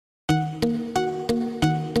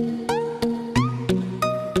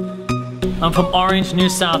I'm from Orange, New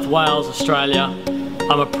South Wales, Australia.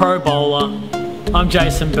 I'm a pro bowler. I'm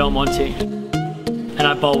Jason Belmonte, and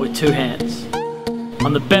I bowl with two hands.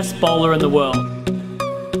 I'm the best bowler in the world.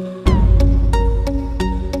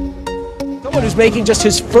 Someone who's making just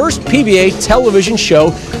his first PBA television show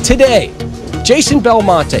today. Jason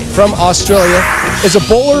Belmonte from Australia is a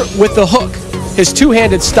bowler with the hook. His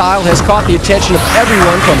two-handed style has caught the attention of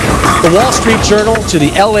everyone from the Wall Street Journal to the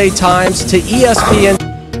LA Times to ESPN.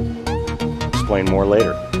 Explain more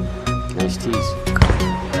later. Nice tease.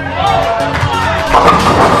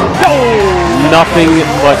 Oh! Nothing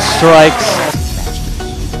but strikes.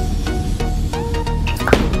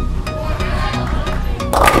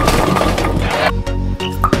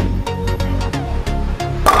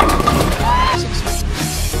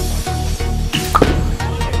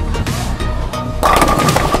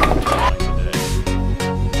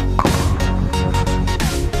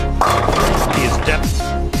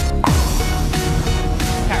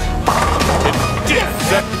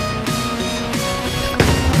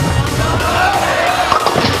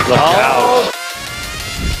 Look out.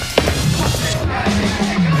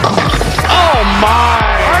 Oh my!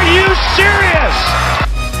 Are you serious?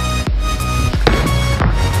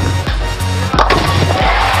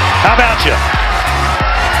 How about you?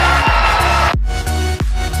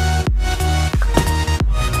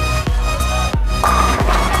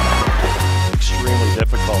 Extremely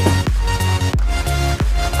difficult.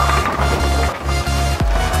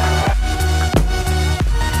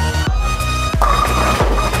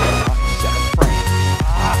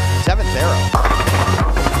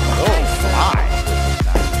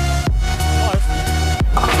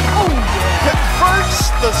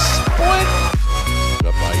 The split.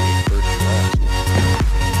 Up by 8 first and last.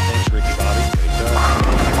 Thanks, Ricky Bobby. Great job.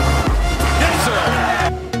 Yes, sir.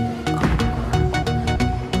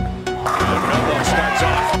 Belmo starts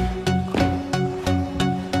off.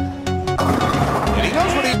 And he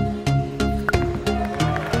knows what he.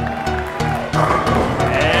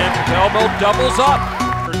 And Belmo doubles up.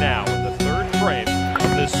 For now, in the third frame of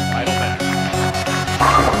this title match.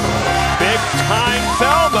 Big time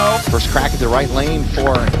Belmo. First crack at the right lane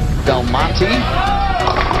for Belmonte.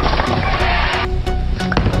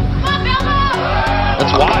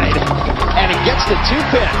 That's wide. And he gets the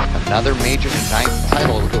 2-pin. Another major ninth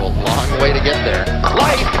title will go a long way to get there.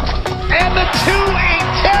 Light. And the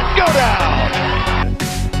 2-8-10 go down.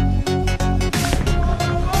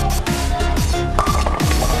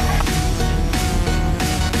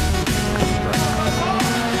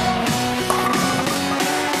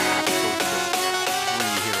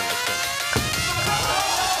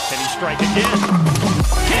 Can he strike again?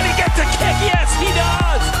 Can he get the kick? Yes, he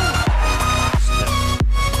does!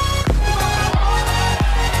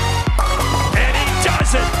 And he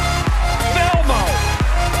does it! Belmo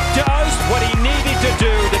does what he needed to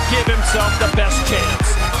do to give himself the best chance.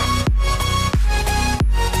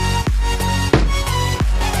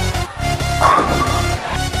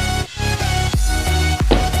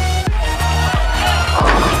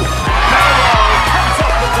 Belmo comes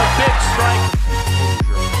up with a big strike.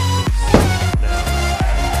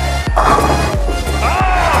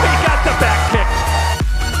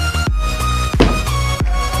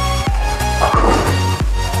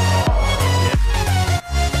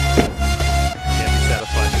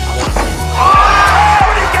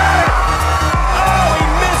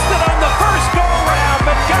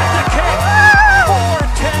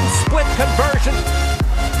 Conversion.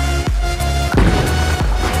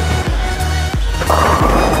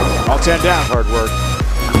 All 10 down, hard work.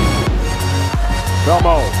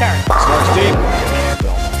 Belmo starts deep.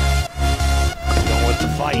 Going with the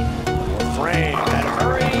fight. Frame and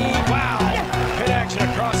hurry. Wow. Hit action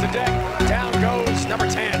across the deck. Down goes number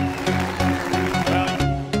 10.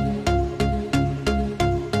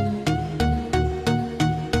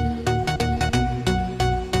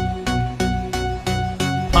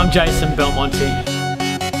 I'm Jason Belmonte,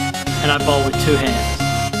 and I bowl with two hands.